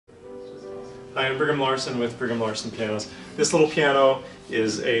Hi, I'm Brigham Larson with Brigham Larson Pianos. This little piano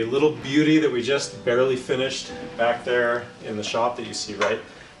is a little beauty that we just barely finished back there in the shop that you see right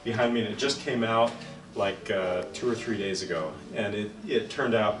behind me, and it just came out like 2 or 3 days ago, and it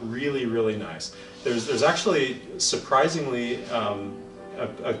turned out really, really nice. There's actually surprisingly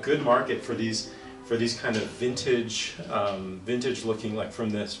a good market for these kind of vintage looking, like from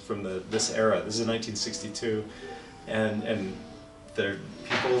this era. This is 1962, and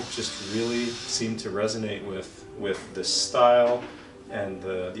people just really seem to resonate with the style and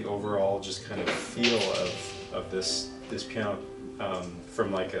the overall just kind of feel of this piano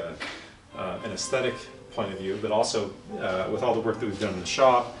from like an aesthetic point of view, but also with all the work that we've done in the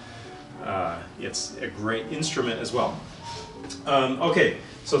shop. It's a great instrument as well. Okay,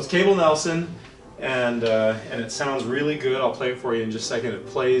 so it's Cable Nelson, and it sounds really good. I'll play it for you in just a second. It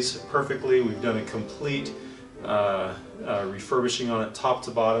plays perfectly. We've done a complete refurbishing on it, top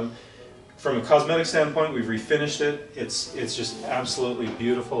to bottom. From a cosmetic standpoint, we've refinished it. It's just absolutely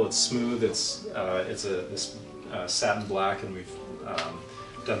beautiful. It's smooth. It's this satin black, and we've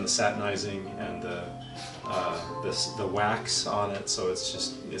done the satinizing and the wax on it. So it's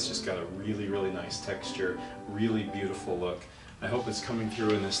just got a really, really nice texture, really beautiful look. I hope it's coming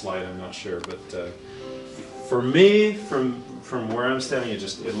through in this light. I'm not sure, but for me, from where I'm standing,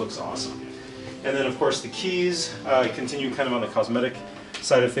 it looks awesome. And then, of course, the keys continue kind of on the cosmetic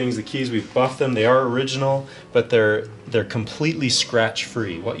side of things. The keys, we've buffed them. They are original, but they're completely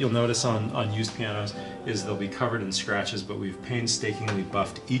scratch-free. What you'll notice on used pianos is they'll be covered in scratches, but we've painstakingly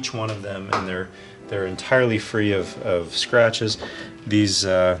buffed each one of them, and they're entirely free of scratches. These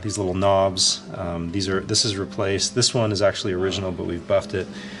little knobs, this is replaced. This one is actually original, but we've buffed it.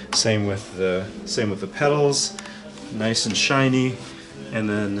 Same with the pedals, nice and shiny. And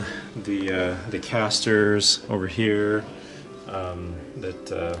then the casters over here,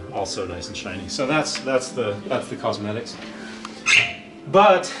 that also nice and shiny. So that's the cosmetics.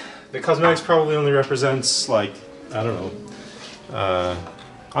 But the cosmetics probably only represents, like, I don't know,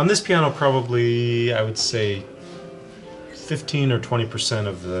 on this piano probably I would say 15 or 20%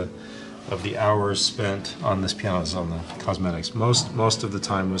 of the hours spent on this piano is on the cosmetics. Most of the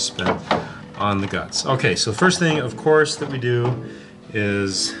time was spent on the guts. Okay, so the first thing, of course, that we do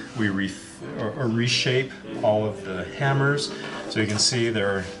is we reshape all of the hammers. So you can see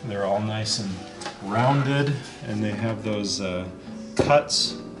they're all nice and rounded, and they have those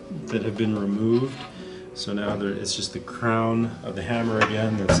cuts that have been removed. So now it's just the crown of the hammer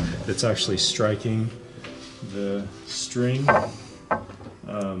again that's actually striking the string,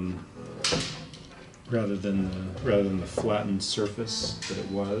 rather than the flattened surface that it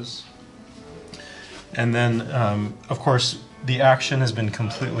was. And then, of course, the action has been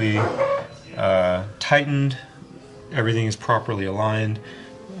completely tightened. Everything is properly aligned.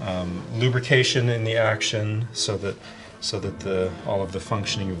 Lubrication in the action, so that all of the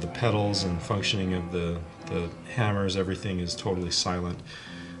functioning of the pedals and functioning of the hammers, everything is totally silent,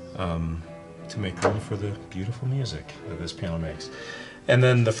 to make room for the beautiful music that this piano makes. And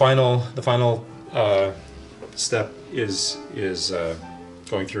then the final step is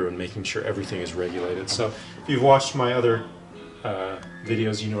going through and making sure everything is regulated. So if you've watched my other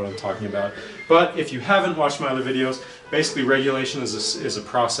videos, you know what I'm talking about. But if you haven't watched my other videos, basically regulation is a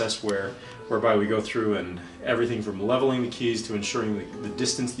process whereby we go through and everything from leveling the keys to ensuring the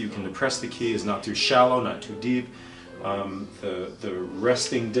distance that you can depress the key is not too shallow, not too deep. The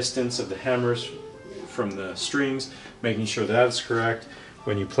resting distance of the hammers from the strings, making sure that's correct.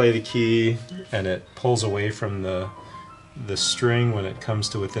 When you play the key and it pulls away from the string when it comes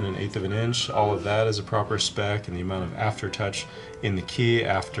to within 1/8 of an inch, all of that is a proper spec, and the amount of aftertouch in the key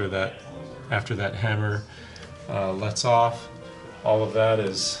after that hammer lets off, all of that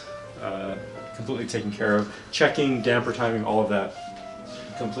is completely taken care of. Checking, damper timing, all of that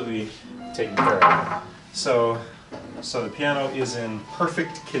completely taken care of. So the piano is in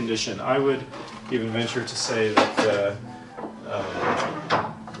perfect condition. I would even venture to say that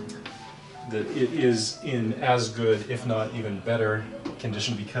that it is in as good, if not even better,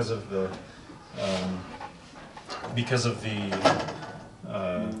 condition because of the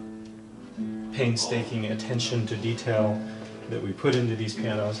painstaking attention to detail that we put into these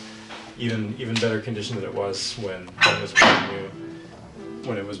pianos. Even better condition than it was when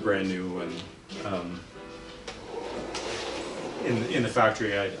it was brand new. In the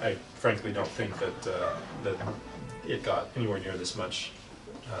factory, I frankly don't think that it got anywhere near this much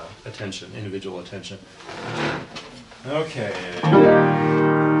attention, individual attention. Okay.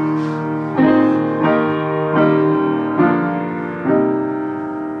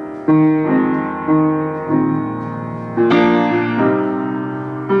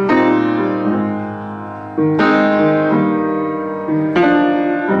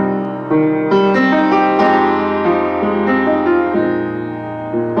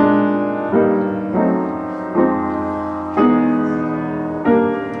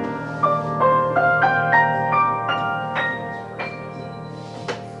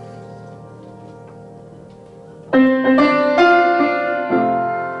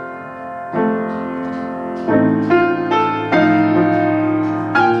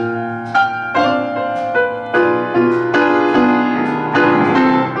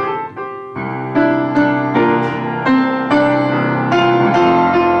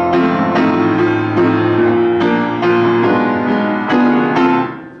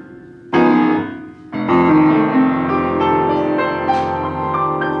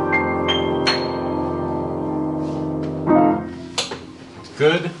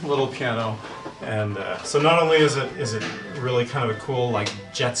 piano, and so not only is it really kind of a cool like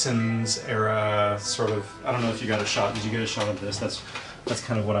Jetsons era sort of. I don't know if you got a shot. Did you get a shot of this? That's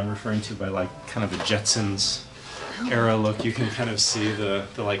kind of what I'm referring to by like kind of a Jetsons era look. You can kind of see the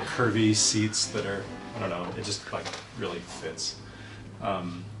like curvy seats that are, I don't know, it just like really fits.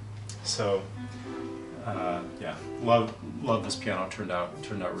 Yeah, love this piano. Turned out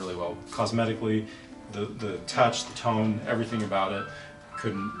really well cosmetically. The touch, the tone, everything about it.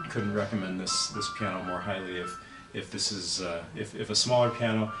 Couldn't recommend this piano more highly. If this is if a smaller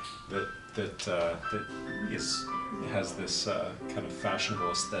piano that has this kind of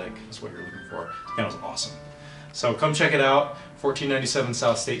fashionable aesthetic is what you're looking for, the piano's awesome. So come check it out, 1497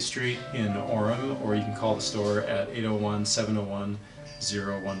 South State Street in Orem, or you can call the store at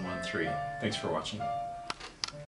 801-701-0113. Thanks for watching.